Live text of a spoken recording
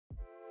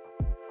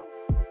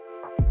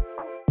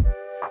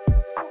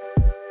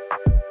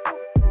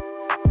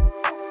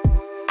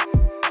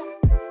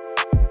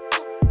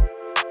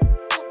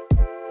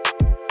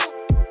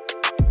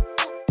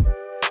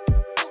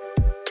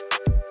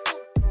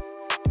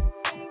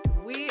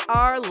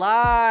are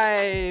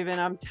live,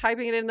 and I'm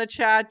typing it in the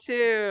chat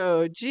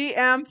too.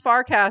 GM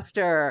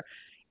Farcaster.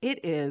 It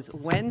is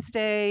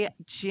Wednesday,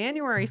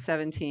 January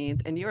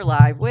 17th, and you're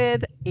live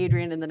with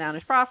Adrian and the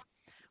Nounish Prof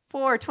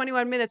for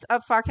 21 minutes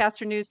of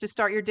Farcaster news to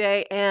start your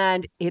day.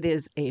 And it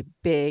is a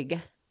big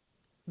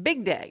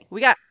day. We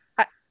got,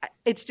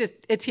 it's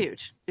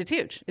huge. It's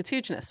huge. It's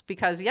hugeness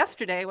because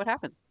yesterday, what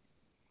happened?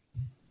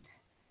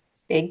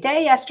 Big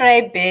day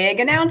yesterday. Big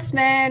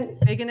announcement.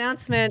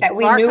 that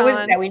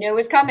we knew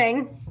was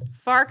coming.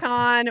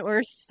 FarCon,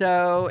 we're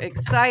so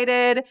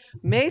excited.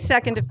 May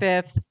 2nd to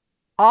 5th,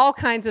 all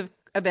kinds of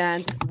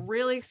events.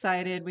 Really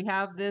excited. We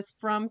have this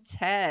from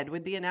Ted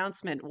with the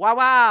announcement.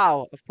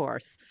 Wow, of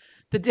course.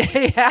 The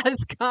day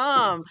has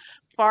come.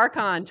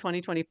 FarCon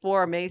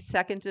 2024, May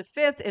 2nd to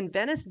 5th in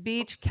Venice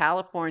Beach,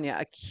 California.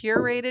 A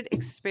curated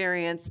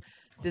experience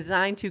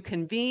designed to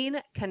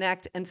convene,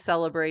 connect, and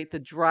celebrate the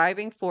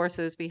driving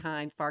forces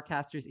behind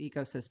Farcaster's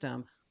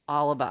ecosystem,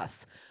 all of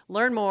us.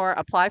 Learn more,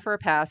 apply for a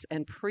pass,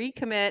 and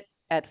pre-commit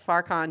at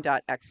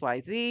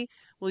farcon.xyz.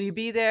 Will you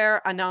be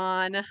there,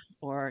 anon,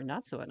 or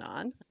not so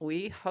anon?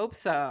 We hope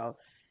so.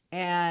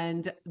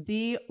 And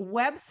the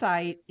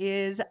website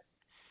is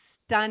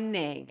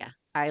stunning.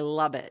 I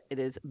love it. It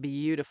is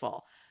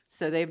beautiful.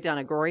 So they've done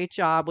a great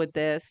job with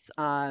this.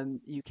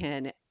 You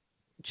can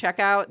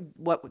check out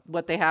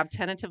what they have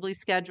tentatively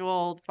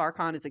scheduled.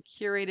 FarCon is a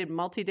curated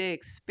multi-day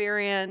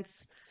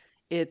experience.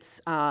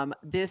 It's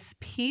this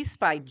piece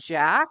by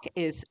Jack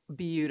is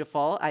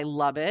beautiful. I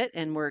love it.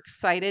 And we're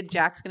excited.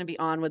 Jack's going to be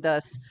on with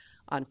us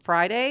on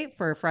Friday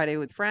for Friday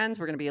with Friends.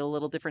 We're going to be a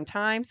little different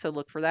time. So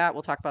look for that.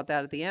 We'll talk about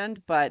that at the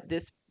end. But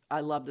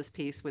I love this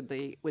piece with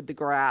the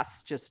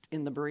grass just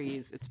in the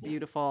breeze. It's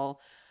beautiful.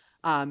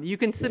 You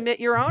can submit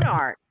your own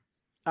art.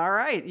 All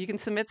right. You can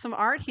submit some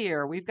art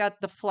here. We've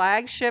got the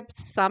flagship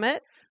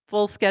summit,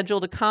 full schedule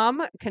to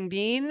come,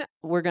 convene.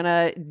 We're going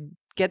to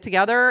get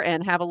together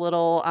and have a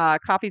little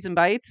coffees and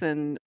bites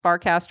and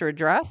Farcaster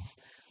address.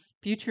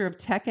 Future of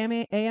Tech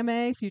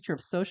AMA, Future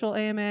of Social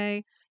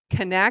AMA,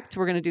 Connect.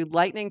 We're going to do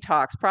lightning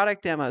talks,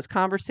 product demos,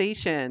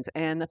 conversations,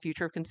 and the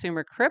future of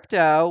consumer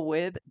crypto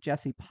with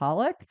Jesse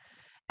Pollock.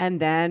 And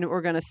then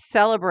we're going to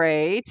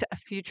celebrate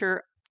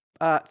Future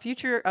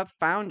of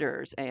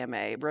Founders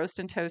AMA, roast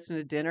and toast and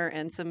a dinner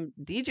and some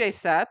DJ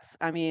sets.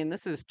 I mean,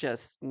 this is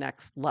just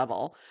next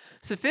level.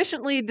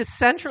 Sufficiently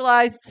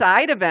decentralized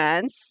side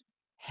events.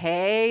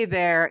 Hey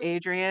there,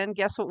 Adrian.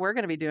 Guess what we're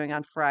going to be doing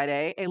on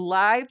Friday? A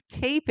live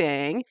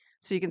taping.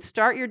 So you can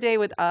start your day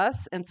with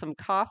us and some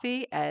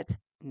coffee at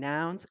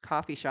Noun's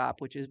Coffee Shop,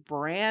 which is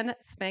brand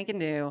spanking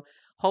new.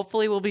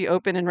 Hopefully we'll be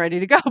open and ready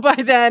to go by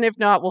then. If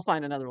not, we'll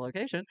find another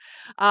location.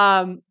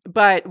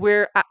 But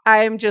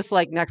I'm just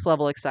like next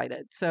level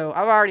excited. So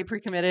I've already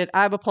pre-committed.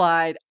 I've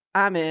applied.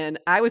 I'm in.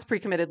 I was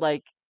pre-committed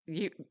like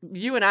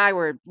you and I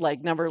were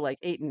like number like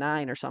 8 and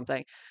 9 or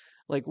something.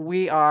 Like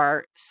we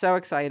are so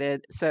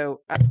excited.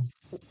 So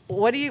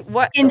what do you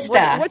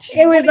Insta. What do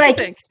you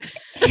think?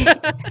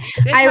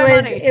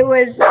 It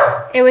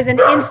was an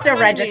Insta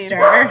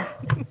register.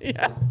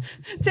 Yeah.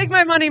 Take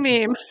my money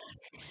meme.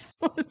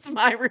 Was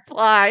my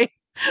reply.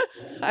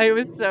 I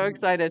was so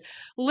excited.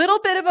 Little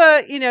bit of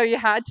a, you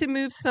had to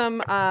move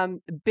some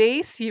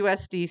base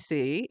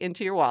USDC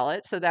into your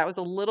wallet. So that was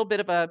a little bit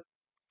of a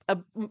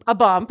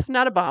bump,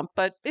 not a bump,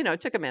 but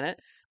it took a minute,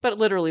 but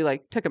literally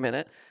like took a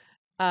minute.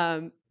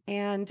 And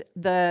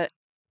the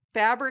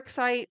fabric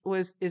site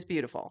is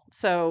beautiful.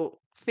 So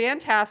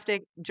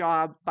fantastic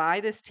job by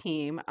this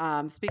team.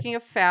 Speaking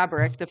of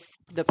fabric, the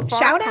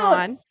shout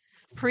out.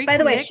 By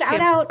the way, shout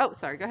out. Oh,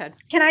 sorry. Go ahead.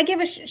 Can I give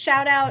a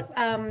shout out,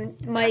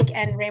 Mike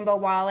and Rainbow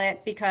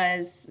Wallet,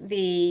 because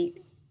the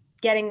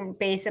getting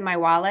base in my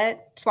wallet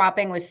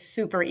swapping was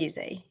super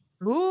easy.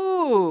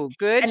 Ooh,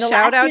 good.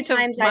 Shout out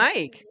to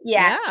Mike.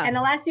 Yeah. And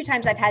the last few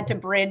times I've had to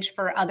bridge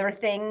for other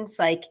things,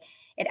 like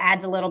it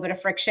adds a little bit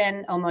of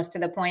friction almost to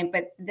the point,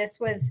 but this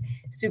was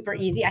super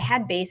easy. I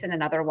had base in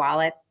another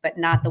wallet, but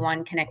not the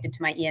one connected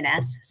to my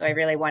ENS. So I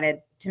really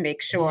wanted to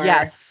make sure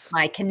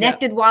my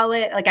connected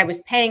wallet, like I was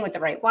paying with the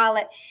right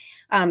wallet.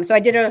 So I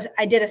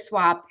did a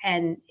swap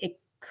and it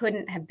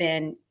couldn't have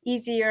been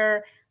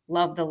easier.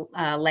 Love the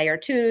layer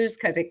 2s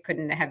because it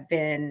couldn't have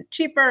been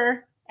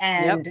cheaper.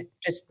 And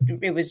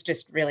it was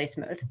just really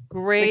smooth.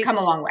 Great. We've come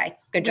a long way.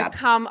 Good job. We've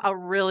come a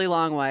really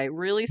long way.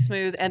 Really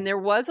smooth. And there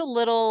was some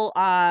little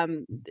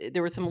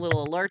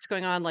alerts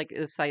going on, like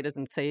the site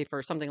isn't safe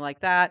or something like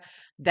that.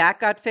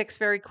 That got fixed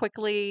very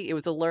quickly. It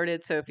was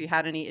alerted. So if you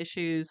had any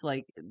issues,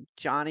 like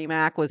Johnny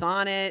Mac was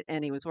on it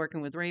and he was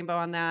working with Rainbow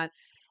on that.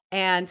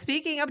 And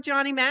speaking of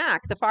Johnny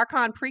Mac, the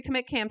FarCon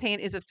pre-commit campaign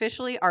is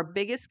officially our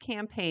biggest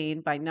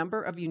campaign by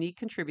number of unique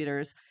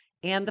contributors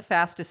and the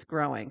fastest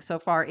growing. So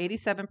far,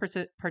 87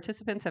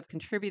 participants have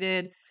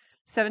contributed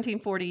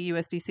 1740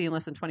 USDC in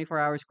less than 24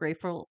 hours.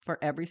 Grateful for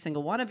every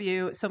single one of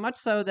you. So much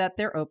so that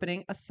they're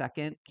opening a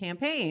second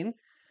campaign.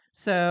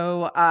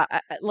 So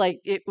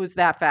it was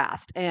that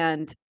fast.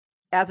 And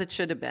as it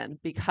should have been,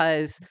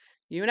 because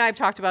you and I have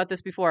talked about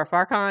this before,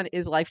 FarCon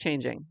is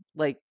life-changing.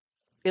 Like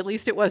at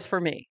least it was for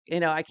me.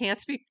 I can't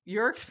speak,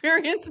 your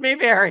experience may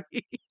vary.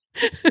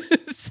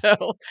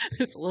 So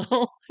it's a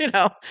little,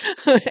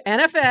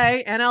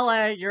 NFA,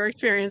 NLA, your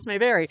experience may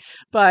vary.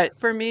 But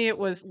for me, it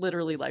was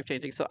literally life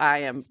changing. So I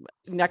am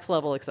next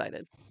level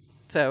excited.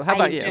 So how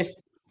about I you?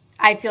 just,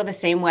 I feel the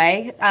same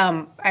way.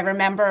 I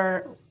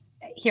remember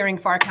hearing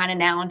Farcon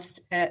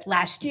announced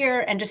last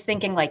year and just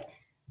thinking like,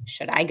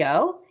 should I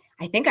go?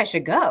 I think I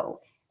should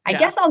go. I Yeah.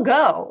 guess I'll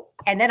go.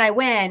 And then I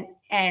went,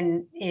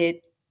 and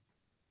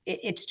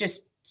it's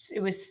just,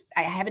 it was,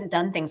 I haven't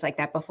done things like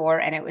that before.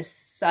 And it was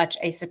such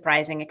a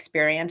surprising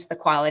experience. The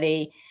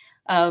quality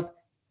of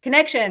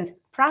connections.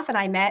 Prof and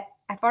I met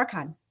at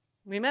Farcon.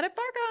 We met at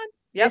FarCon.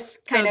 Yep. This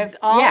kind So of,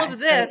 all yeah. of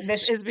So this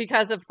this, is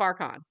because of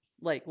FarCon,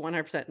 like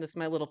 100%. This is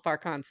my little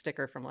FarCon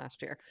sticker from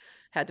last year.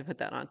 Had to put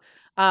that on.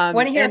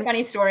 Want to hear a And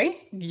funny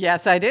story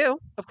yes, I do.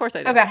 Of course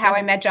I do. about Go how I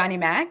ahead. met Johnny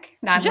Mac,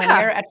 Yeah.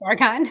 nonlinear at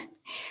Farcon?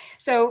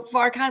 So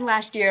Farcon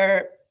last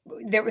year,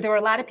 there were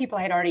a lot of people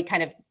I had already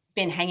kind of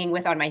been hanging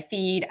with on my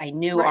feed. I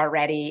knew Right.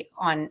 already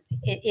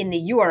in the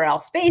URL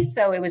space,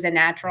 so it was a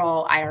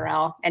natural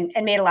IRL, and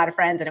made a lot of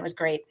friends, and it was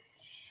great.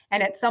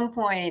 And at some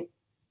point,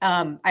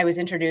 I was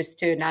introduced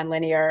to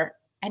nonlinear,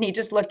 and he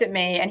just looked at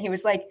me and he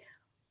was like,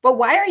 "But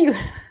why are you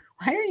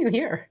why are you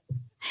here?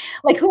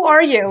 Like, who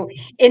are you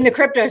in the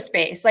crypto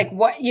space? Like,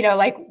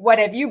 like, what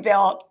have you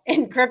built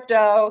in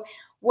crypto?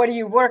 What do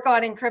you work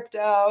on in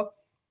crypto?"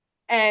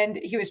 And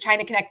he was trying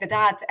to connect the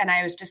dots. And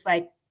I was just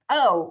like,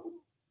 oh,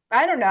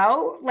 I don't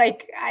know.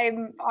 Like,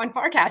 I'm on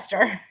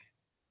Farcaster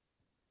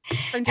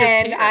I'm just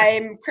and here.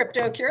 I'm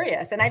crypto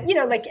curious. And and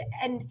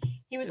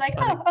he was It's like,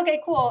 funny. oh,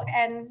 okay, cool.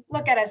 And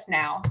look at us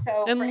now.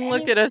 So for And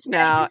look any, at us I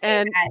now. just say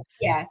And that,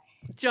 yeah.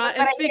 John, But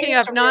and I say speaking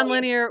this of to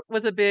really, nonlinear,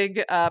 was a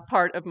big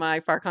part of my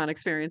FarCon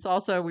experience.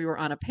 Also, we were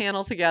on a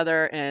panel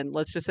together, and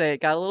let's just say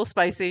it got a little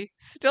spicy.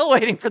 Still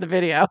waiting for the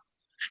video,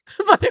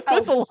 but it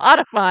was oh, a lot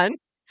of fun.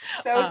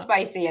 so Uh,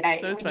 spicy. And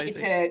so we need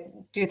spicy. to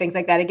do things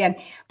like that again.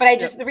 But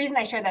Yep, the reason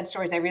I share that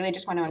story is I really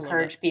just want to I love it.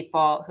 encourage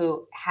people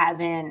who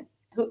haven't,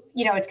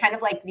 it's kind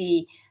of like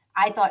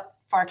I thought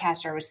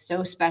Farcaster was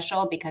so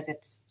special because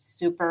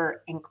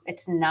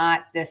it's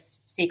not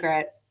this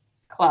secret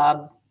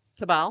club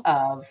Cabal,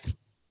 of,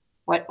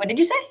 what did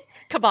you say?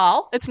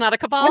 cabal. It's not a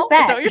What's cabal. Is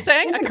that that? what you're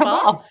saying? What's A a cabal?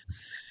 cabal?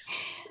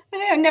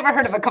 I've never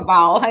heard of a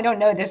cabal. I don't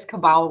know this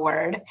cabal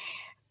word.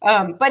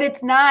 But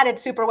it's not.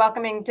 It's super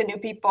welcoming to new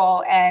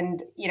people,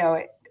 and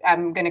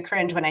I'm going to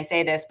cringe when I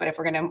say this, but if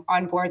we're going to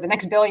onboard the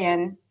next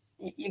billion,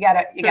 True. you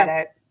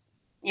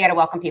gotta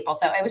welcome people.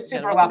 So it was You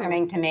gotta super welcome people.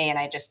 welcoming to me, and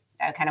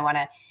I kind of want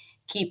to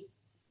keep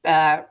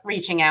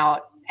reaching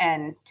out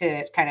and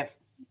to kind of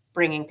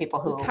bringing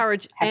people who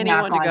Encourage have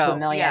not anyone to gone to a go. Yeah.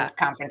 million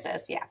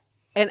conferences. Yeah.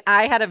 And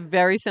I had a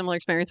very similar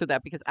experience with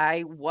that because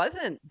I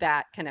wasn't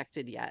that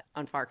connected yet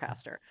on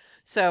Farcaster.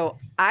 So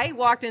I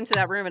walked into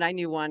that room and I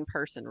knew one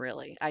person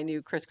really. I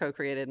knew Chris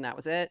co-created and that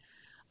was it.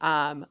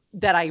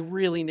 That I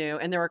really knew.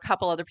 And there were a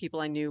couple other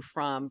people I knew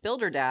from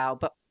Builder DAO,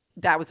 but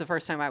that was the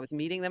first time I was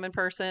meeting them in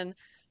person.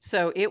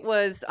 So it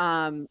was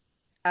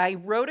I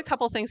wrote a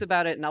couple things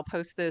about it and I'll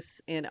post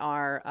this in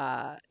our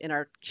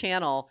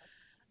channel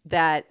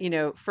that,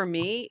 for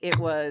me it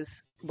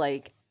was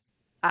like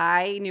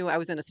I knew I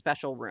was in a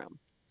special room.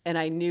 And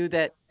I knew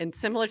that, and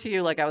similar to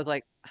you, like I was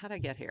like, how'd I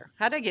get here?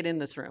 How'd I get in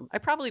this room? I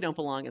probably don't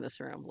belong in this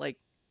room. Like,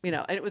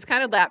 and it was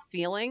kind of that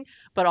feeling,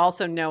 but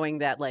also knowing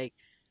that like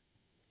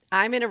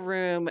I'm in a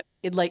room,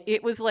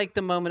 it was like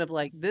the moment of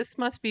like, this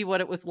must be what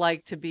it was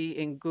like to be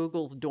in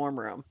Google's dorm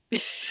room.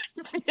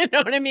 You know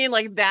what I mean?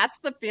 Like that's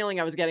the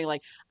feeling I was getting.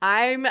 Like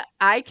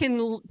I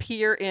can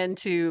peer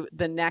into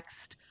the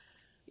next,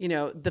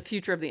 the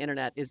future of the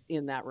internet is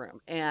in that room.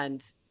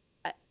 And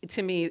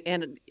to me,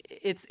 and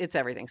it's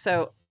everything.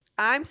 So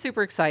I'm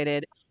super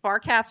excited.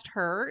 Farcast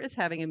Her is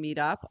having a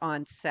meetup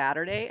on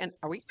Saturday. And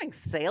are we going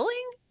sailing?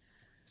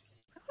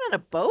 We're going on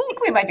a I boat?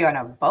 think we might be on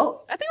a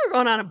boat. I think we're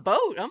going on a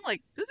boat. I'm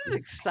like, this is I think we're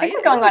exciting.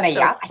 This going on is a so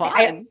yacht.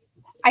 fun.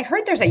 I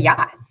heard there's a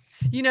yacht.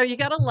 You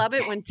got to love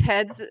it when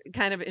Ted's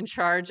kind of in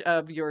charge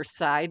of your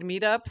side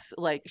meetups.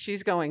 Like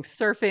she's going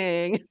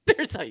surfing.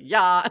 There's a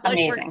yacht. Like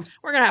Amazing.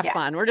 we're gonna have Yeah.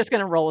 fun. We're just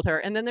gonna roll with her.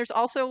 And then there's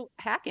also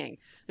hacking.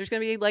 There's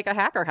gonna be like a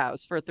hacker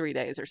house for 3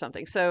 days or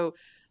something. So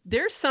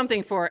there's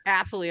something for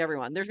absolutely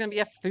everyone. There's gonna be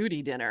a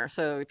foodie dinner.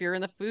 So if you're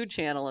in the food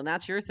channel and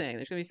that's your thing,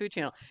 there's gonna be food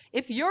channel.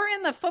 If you're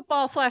in the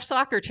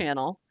football/soccer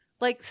channel,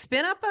 like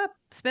spin up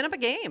a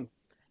game.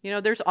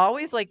 There's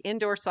always like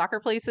indoor soccer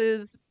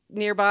places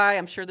nearby.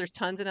 I'm sure there's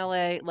tons in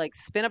LA. Like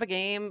spin up a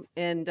game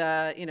and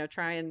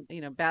try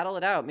and battle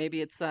it out.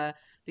 Maybe it's the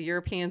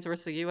Europeans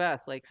versus the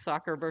US, like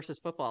soccer versus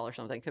football or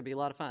something. Could be a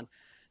lot of fun.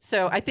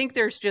 So I think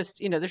there's just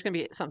there's going to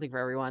be something for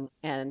everyone,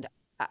 and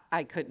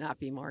I could not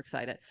be more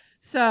excited.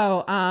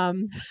 So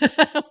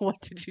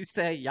what did you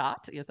say?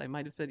 Yacht? Yes, I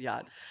might have said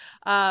yacht.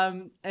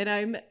 And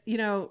I'm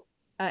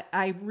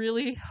I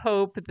really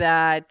hope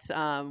that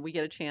we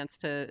get a chance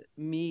to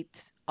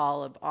meet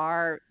all of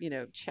our,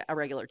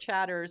 regular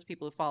chatters,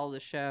 people who follow the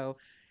show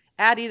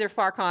at either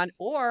FarCon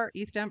or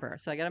East Denver.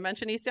 So I got to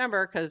mention East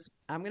Denver because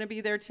I'm going to be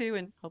there too.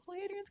 And hopefully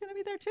Adrian's going to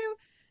be there too.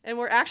 and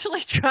we're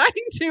actually trying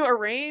to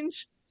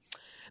arrange.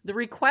 The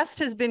request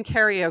has been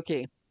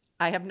karaoke.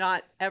 I have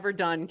not ever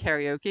done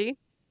karaoke.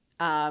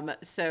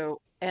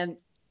 And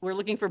we're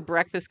looking for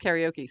breakfast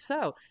karaoke.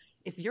 So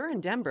if you're in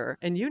Denver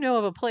and you know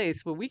of a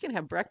place where we can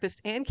have breakfast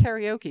and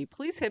karaoke,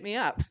 please hit me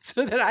up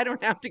so that I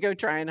don't have to go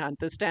try and hunt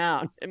this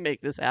down and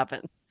make this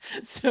happen.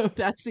 So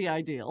that's the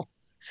ideal.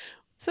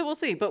 So we'll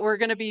see, but we're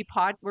going to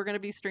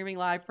be streaming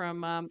live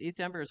from East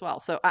Denver as well.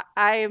 So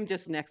I am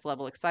just next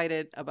level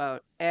excited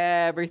about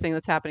everything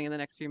that's happening in the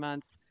next few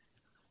months.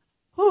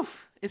 Whew,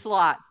 it's a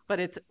lot, but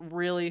it's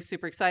really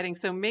super exciting.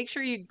 So make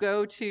sure you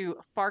go to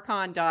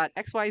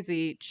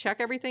farcon.xyz, check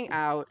everything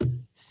out.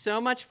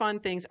 So much fun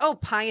things. Oh,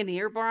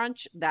 Pioneer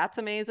Brunch, that's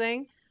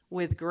amazing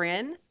with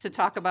Grin to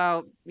talk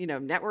about,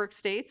 network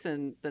states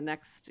and the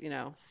next,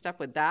 step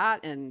with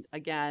that. And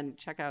again,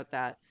 check out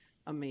that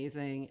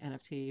amazing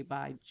NFT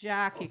by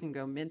Jack. You can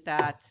go mint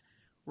that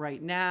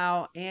right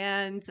now.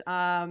 And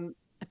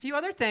a few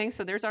other things.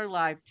 So there's our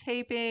live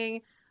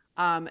taping.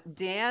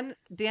 Dan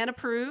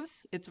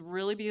approves. It's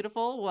really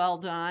beautiful. Well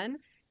done.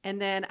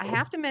 And then I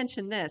have to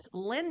mention this.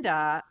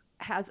 Linda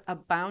has a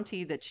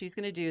bounty that she's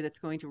going to do that's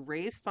going to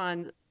raise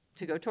funds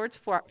to go towards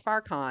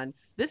Farcon.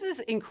 This is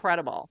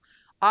incredible.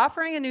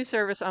 Offering a new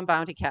service on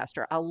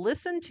Bountycaster. I'll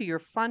listen to your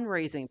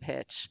fundraising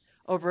pitch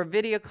over a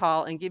video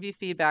call and give you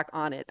feedback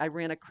on it. I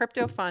ran a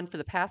crypto fund for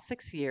the past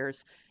 6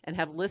 years and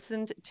have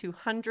listened to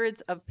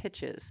hundreds of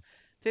pitches.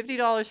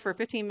 $50 for a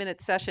 15-minute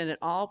session, and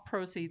all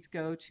proceeds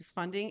go to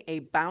funding a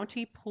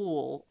bounty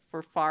pool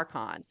for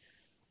Farcon.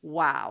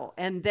 Wow.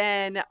 And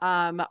then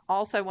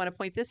also, I want to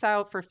point this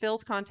out for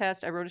Phil's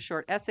contest. I wrote a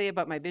short essay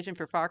about my vision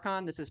for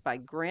Farcon. This is by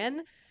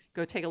Grin.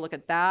 Go take a look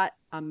at that.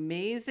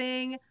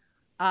 Amazing.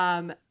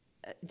 Um,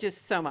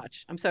 just so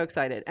much. I'm so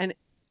excited. And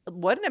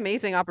what an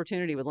amazing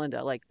opportunity with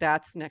Linda. Like,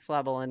 that's next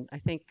level. And I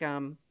think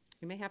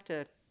we may have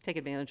to take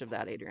advantage of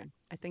that, Adrian.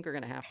 I think we're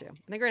going to have to. I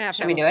think we're going to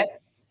Should have we do it?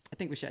 I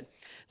think we should.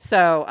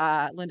 So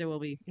Linda will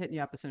be hitting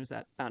you up as soon as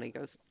that bounty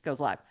goes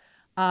live.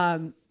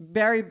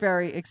 Very,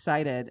 very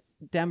excited.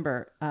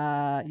 Denver.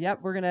 Yep,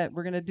 we're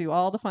gonna do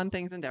all the fun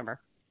things in Denver.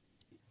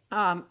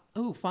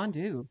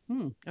 Fondue.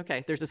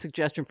 Okay, there's a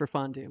suggestion for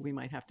fondue. We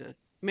may have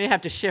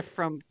to shift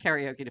from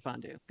karaoke to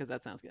fondue because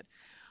that sounds good.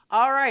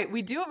 All right,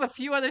 we do have a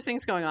few other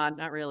things going on.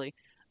 Not really.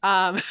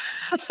 I'm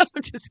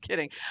just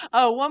kidding.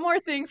 Oh, one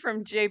more thing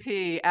from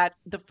JP. At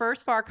the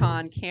first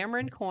FarCon,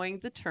 Cameron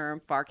coined the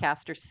term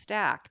Farcaster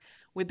stack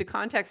with the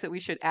context that we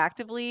should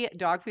actively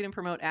dog food and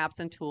promote apps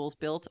and tools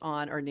built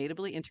on or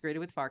natively integrated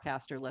with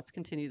Farcaster. Let's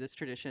continue this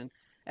tradition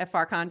at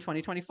FarCon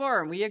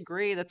 2024. And we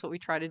agree that's what we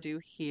try to do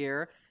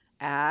here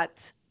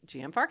at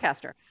GM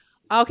Farcaster.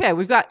 Okay,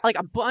 we've got like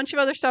a bunch of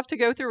other stuff to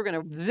go through. We're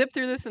going to zip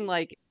through this in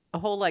like a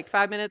whole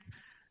 5 minutes.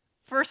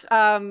 First,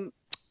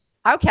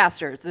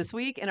 Outcasters this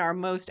week and our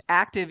most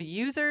active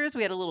users.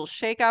 We had a little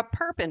shakeup.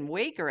 Perp and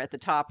Waker at the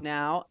top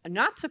now.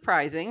 Not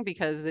surprising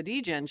because the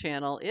DGen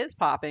channel is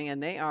popping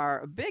and they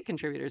are big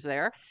contributors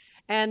there.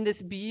 And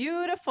this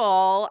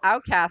beautiful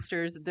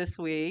Outcasters this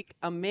week.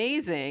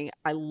 Amazing.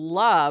 I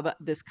love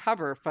this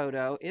cover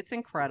photo. It's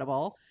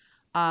incredible.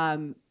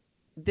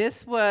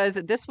 This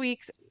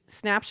week's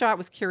snapshot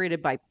was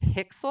curated by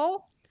Pixel.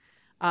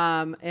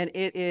 And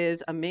it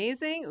is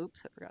amazing.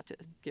 Oops, I forgot to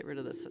get rid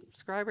of the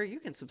subscriber.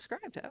 You can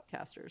subscribe to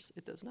Outcasters.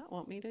 It does not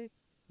want me to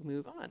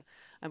move on.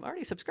 I'm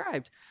already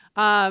subscribed.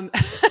 And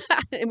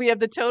we have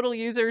the total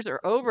users are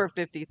over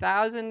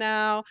 50,000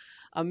 now.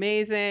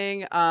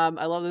 Amazing.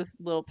 I love this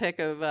little pic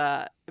of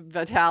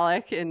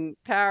Vitalik in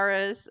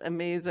Paris.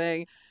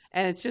 Amazing.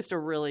 And it's just a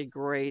really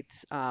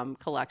great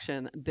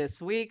collection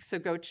this week. So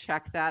go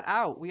check that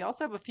out. We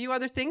also have a few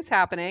other things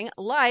happening,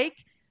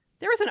 like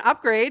there was an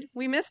upgrade.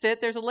 We missed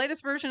it. There's a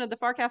latest version of the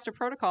Farcaster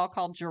protocol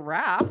called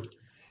Giraffe,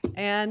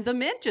 and the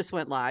mint just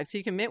went live. So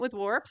you can mint with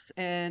warps,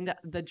 and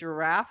the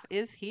giraffe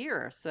is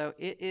here. So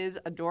it is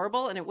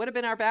adorable, and it would have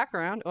been our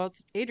background. Well,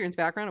 it's Adrian's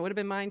background. It would have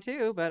been mine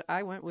too, but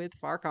I went with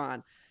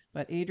Farcon.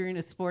 But Adrian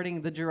is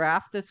sporting the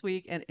giraffe this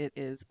week, and it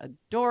is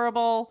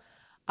adorable.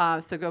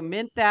 So go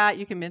mint that.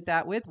 You can mint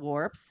that with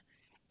warps.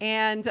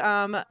 And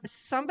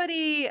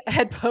somebody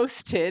had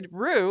posted,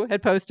 Rue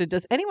had posted,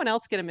 does anyone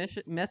else get a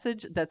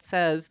message that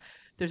says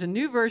there's a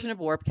new version of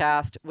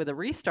Warpcast with a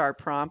restart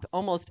prompt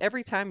almost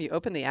every time you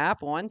open the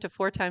app, 1 to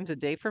 4 times a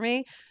day for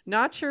me?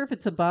 Not sure if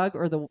it's a bug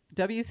or the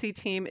WC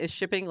team is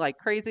shipping like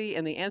crazy.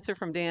 And the answer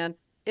from Dan,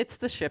 it's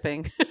the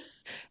shipping.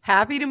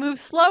 Happy to move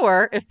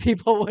slower if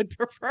people would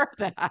prefer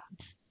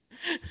that.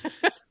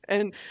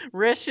 And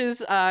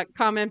Rish's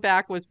comment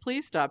back was,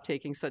 please stop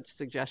taking such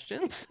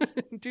suggestions.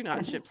 Do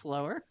not ship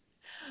slower.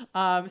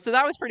 So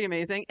that was pretty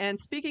amazing. And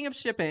speaking of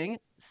shipping,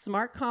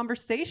 smart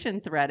conversation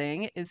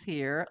threading is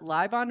here,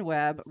 live on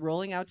web,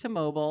 rolling out to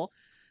mobile.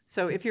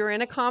 So if you're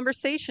in a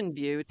conversation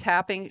view,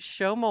 tapping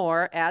show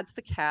more adds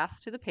the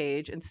cast to the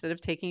page instead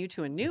of taking you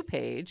to a new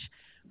page.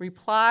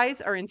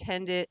 Replies are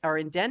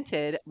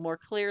indented more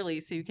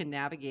clearly so you can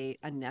navigate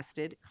a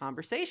nested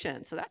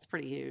conversation. So that's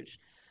pretty huge.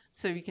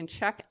 So you can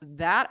check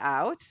that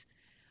out.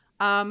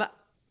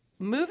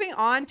 Moving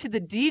on to the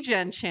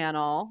DGen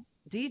channel,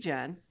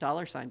 DGen,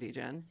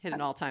 $DGen, hit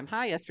an all-time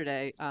high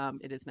yesterday.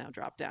 It is now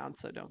dropped down,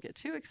 so don't get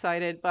too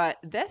excited. But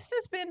this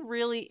has been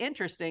really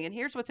interesting. And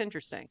here's what's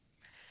interesting.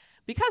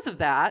 Because of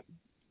that,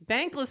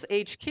 Bankless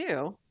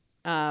HQ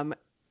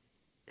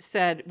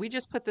said, we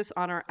just put this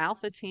on our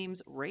alpha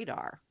team's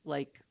radar.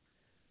 Like,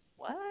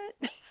 what?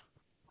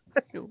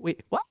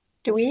 Wait, what?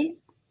 Do we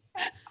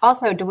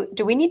also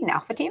do we need an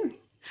alpha team?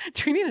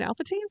 Do we need an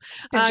alpha team?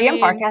 Does I GM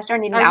mean, Farcaster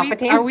need an are alpha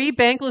we team?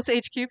 Bankless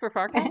HQ for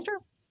Farcaster?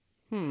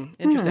 Hmm.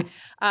 Interesting.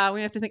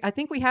 We have to think. I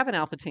think we have an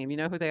alpha team. You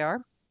know who they are?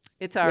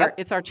 Yep.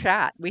 It's our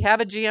chat. We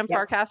have a GM Yep.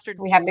 Farcaster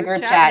We have the group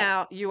group chat chat.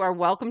 now. You are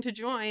welcome to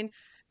join.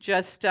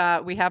 Just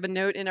we have a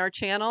note in our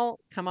channel.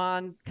 Come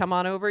on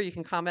over. You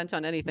can comment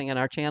on anything in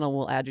our channel.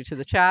 We'll add you to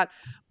the chat.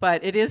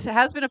 But it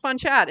has been a fun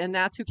chat, and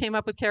that's who came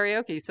up with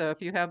karaoke. So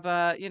if you have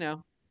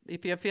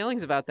if you have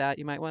feelings about that,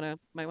 you might want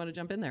to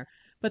jump in there.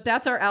 But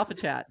that's our alpha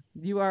chat.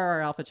 You are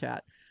our alpha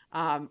chat.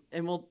 And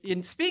we'll.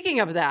 In speaking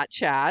of that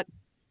chat,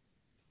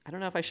 I don't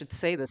know if I should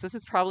say this. This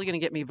is probably going to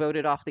get me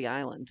voted off the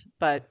island,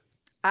 but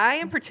I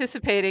am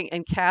participating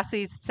in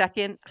Cassie's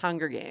second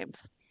Hunger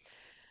Games,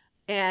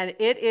 and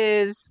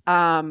it's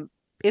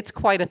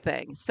quite a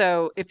thing.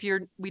 So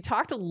we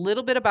talked a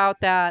little bit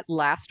about that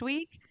last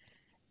week.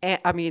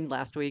 I mean,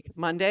 last week,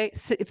 Monday.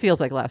 It feels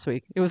like last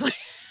week. It was like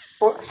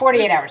it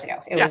 48 was, hours ago.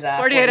 It yeah, was 48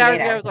 48 hours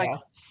ago. It was hours like ago.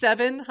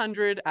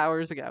 700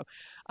 hours ago.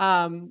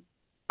 Um,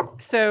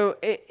 so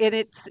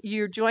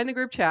you join the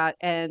group chat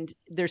and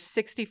there's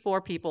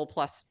 64 people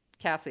plus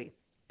Cassie.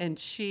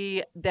 And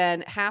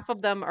then half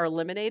of them are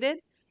eliminated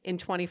in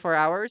 24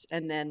 hours.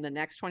 And then the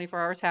next 24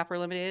 hours, half are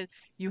eliminated.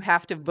 You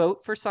have to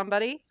vote for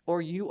somebody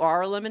or you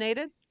are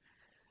eliminated.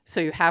 So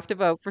you have to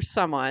vote for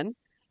someone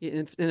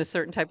in a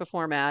certain type of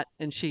format.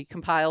 And she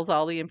compiles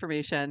all the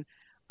information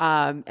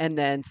and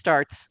then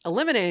starts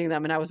eliminating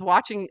them. And I was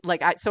watching,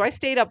 so I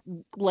stayed up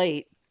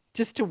late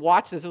just to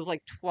watch this. It was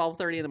like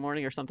 12:30 in the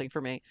morning or something for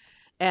me.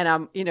 And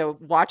I'm,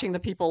 watching the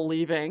people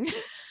leaving.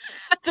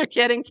 They're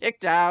getting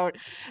kicked out.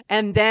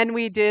 And then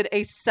we did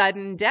a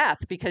sudden death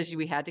because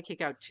we had to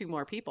kick out two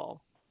more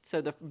people.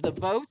 So the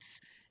votes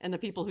and the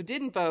people who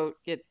didn't vote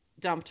get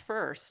dumped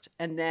first.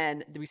 And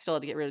then we still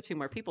had to get rid of two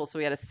more people. So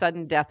we had a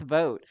sudden death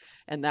vote.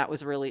 And that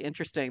was really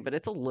interesting, but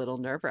it's a little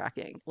nerve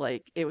wracking.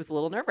 Like it was a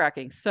little nerve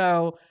wracking.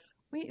 So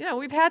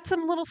we've had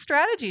some little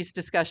strategies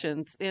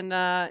discussions in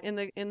the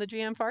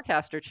GM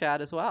Farcaster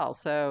chat as well.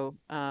 So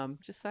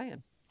just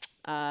saying,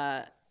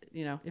 uh,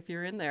 if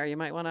you're in there, you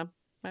might want to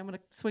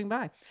swing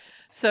by.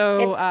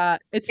 So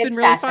It's it's been it's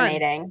really fun.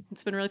 fascinating.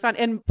 It's been really fun.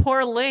 And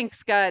poor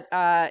Lynx got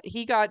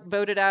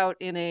voted out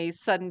in a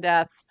sudden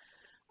death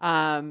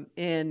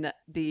in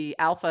the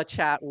alpha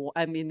chat.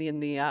 I mean, in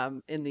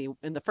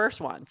the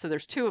first one. So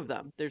there's two of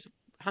them. There's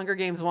Hunger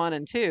Games 1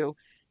 and 2,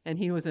 and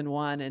he was in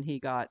 1 and he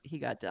got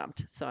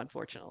dumped. So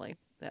unfortunately,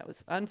 that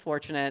was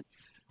unfortunate.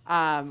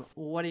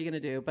 What are you going to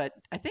do? But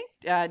I think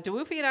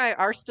Dewoofi and I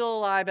are still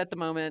alive at the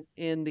moment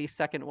in the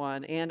second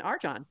one, and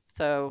Arjon.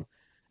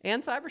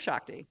 And Cyber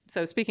Shakti.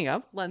 So speaking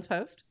of Lens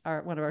Post,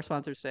 one of our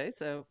sponsors today.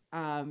 So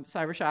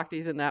Cyber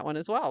Shakti's in that one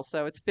as well.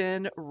 So it's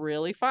been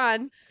really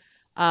fun.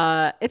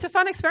 It's a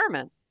fun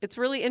experiment. It's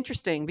really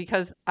interesting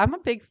because I'm a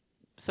big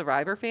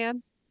Survivor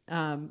fan.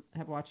 Have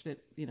watched it,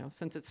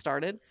 since it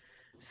started.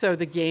 So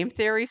the game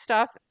theory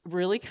stuff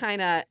really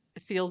kind of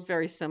feels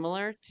very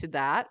similar to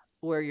that,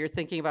 where you're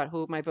thinking about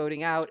who am I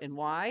voting out and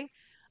why,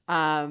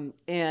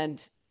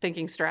 and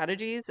thinking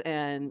strategies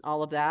and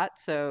all of that.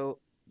 So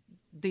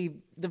the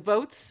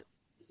votes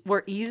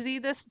were easy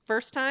this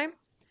first time.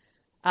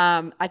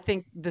 I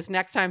think this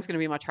next time is going to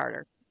be much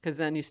harder because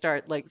then you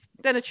start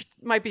then it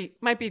might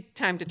be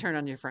time to turn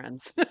on your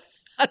friends,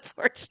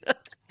 unfortunately.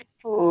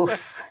 So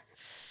Oof.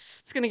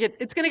 it's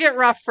gonna get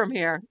rough from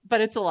here,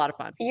 but it's a lot of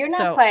fun. You're not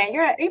So playing.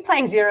 Are you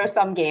playing zero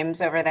sum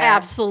games over there?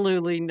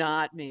 absolutely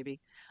not, maybe.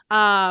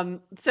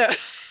 So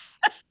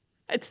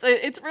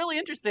it's really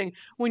interesting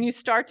when you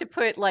start to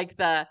put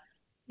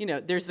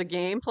there's the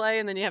gameplay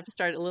and then you have to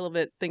start a little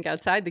bit think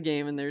outside the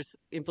game and there's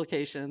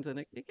implications and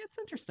it gets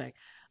interesting.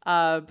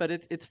 But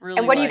it's And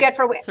really what do you like get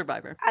for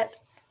Survivor. uh,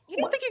 You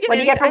don't think you get what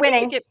do you anything? get for I think you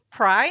winning? get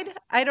pride.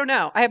 I don't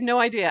know. I have no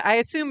idea. I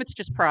assume it's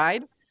just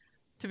pride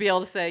to be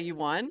able to say you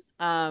won.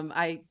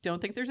 I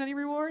don't think there's any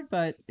reward,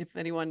 but if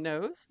anyone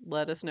knows,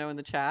 let us know in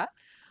the chat.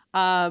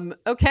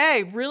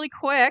 Okay, really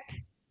quick.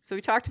 So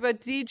we talked about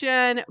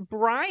DGen.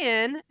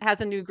 Brian has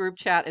a new group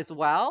chat as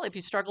well. If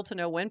you struggle to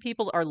know when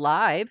people are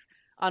live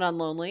on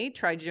Unlonely,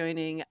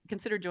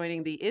 consider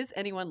joining the Is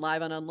Anyone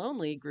Live on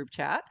Unlonely group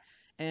chat.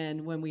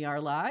 And when we are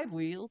live,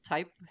 we'll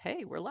type,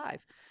 "Hey, we're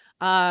live."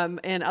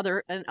 And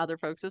other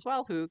folks as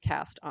well who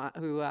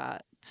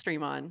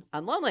stream on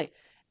Unlonely.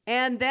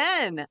 And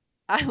then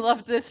I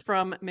love this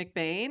from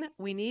McBain.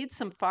 We need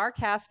some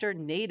Farcaster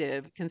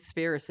native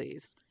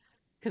conspiracy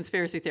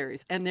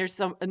theories. And there's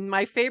some, and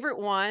my favorite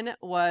one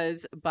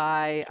was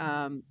by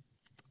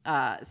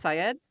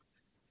Syed.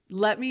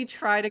 Let me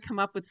try to come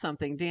up with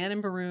something. Dan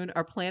and Baroon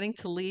are planning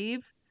to leave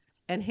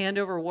and hand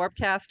over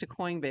Warpcast to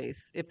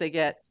Coinbase if they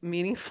get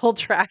meaningful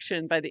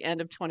traction by the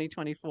end of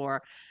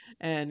 2024.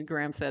 And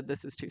Graham said,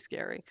 this is too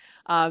scary.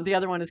 The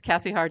other one is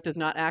Cassie Hart does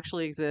not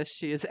actually exist.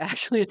 She is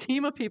actually a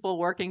team of people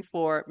working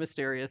for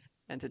mysterious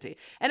entity.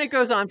 And it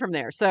goes on from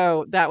there.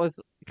 So that was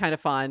kind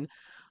of fun.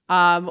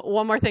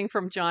 One more thing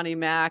from Johnny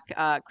Mac,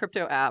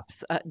 crypto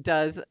apps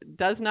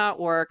does not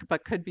work,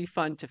 but could be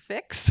fun to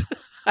fix.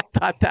 I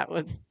thought that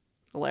was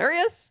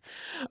hilarious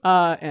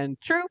and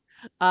true.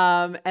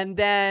 And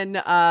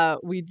then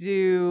we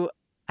do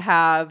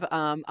have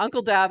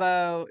Uncle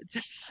Davo.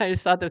 I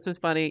just thought this was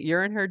funny.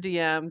 You're in her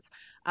DMs.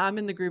 I'm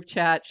in the group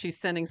chat. She's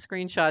sending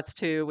screenshots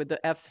to with the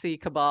FC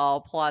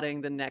cabal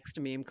plotting the next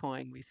meme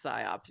coin we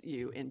psyoped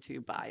you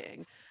into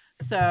buying.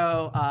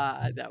 So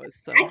that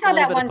was I a saw little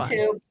that bit of one fun.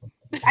 too.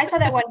 I saw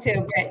that one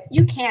too, but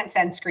you can't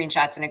send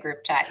screenshots in a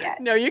group chat yet.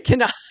 No, you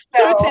cannot.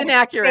 So it's So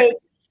inaccurate.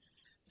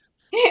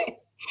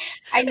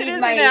 I It need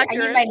is my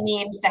inaccurate.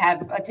 memes to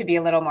have to be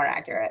a little more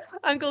accurate.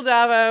 Uncle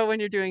Davo, when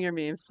you're doing your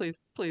memes,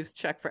 please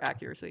check for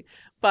accuracy.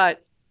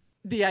 But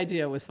the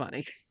idea was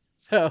funny,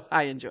 so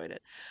I enjoyed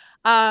it.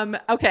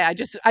 Okay, I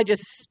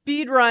just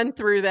speed run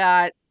through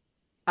that.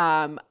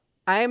 Um,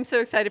 I am so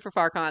excited for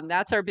FarCon.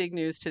 That's our big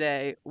news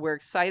today. We're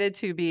excited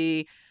to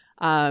be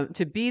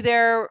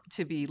there,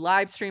 to be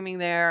live streaming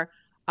there.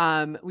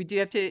 We do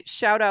have to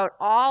shout out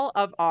all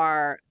of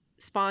our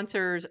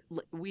sponsors.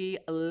 We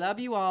love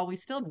you all. We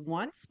still have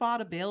one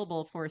spot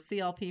available for a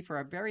CLP for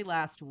our very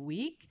last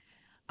week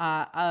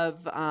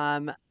of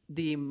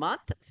the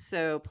month.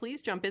 So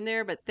please jump in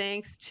there. But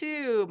thanks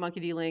to Monkey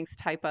D Links,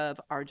 type of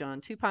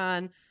Arjan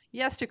Tupan,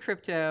 yes to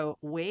Crypto,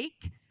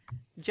 Wake,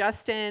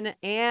 Justin,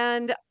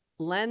 and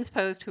Lens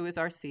Post, who is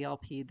our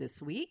CLP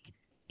this week.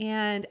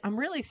 And I'm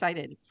really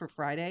excited for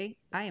Friday.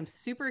 I am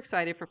super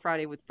excited for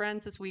Friday with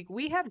Friends this week.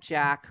 We have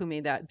Jack, who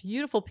made that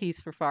beautiful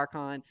piece for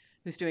FarCon,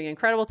 who's doing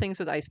incredible things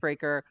with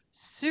Icebreaker.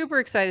 Super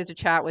excited to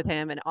chat with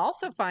him and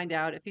also find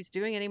out if he's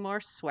doing any more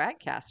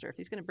Swagcaster, if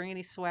he's going to bring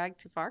any swag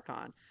to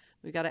FarCon.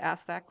 We got to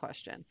ask that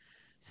question.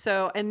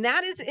 So, and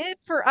that is it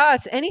for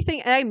us.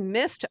 Anything I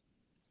missed,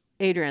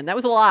 Adrian? That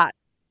was a lot.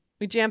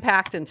 We jam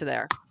packed into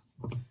there.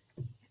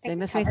 Did I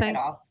miss anything?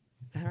 All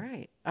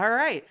right. All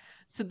right.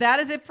 So that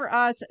is it for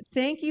us.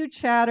 Thank you,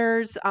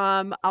 chatters.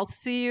 I'll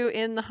see you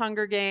in the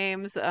Hunger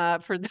Games.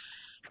 For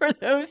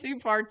those who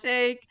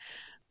partake,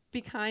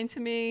 be kind to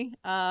me.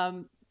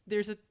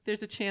 There's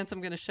a chance I'm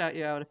going to shout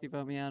you out if you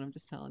vote me out. I'm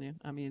just telling you.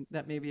 I mean,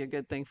 that may be a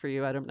good thing for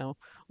you. I don't know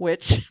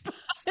which,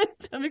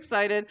 but I'm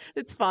excited.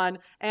 It's fun,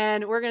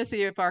 and we're going to see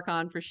you at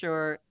FarCon for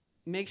sure.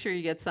 Make sure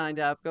you get signed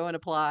up. Go and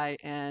apply,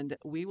 and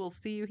we will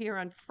see you here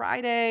on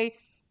Friday.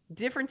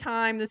 Different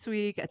time this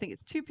week. I think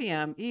it's 2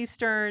 p.m.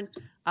 Eastern.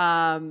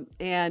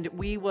 And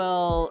we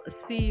will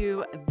see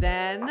you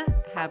then.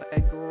 Have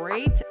a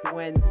great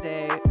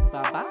Wednesday.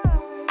 Bye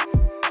bye.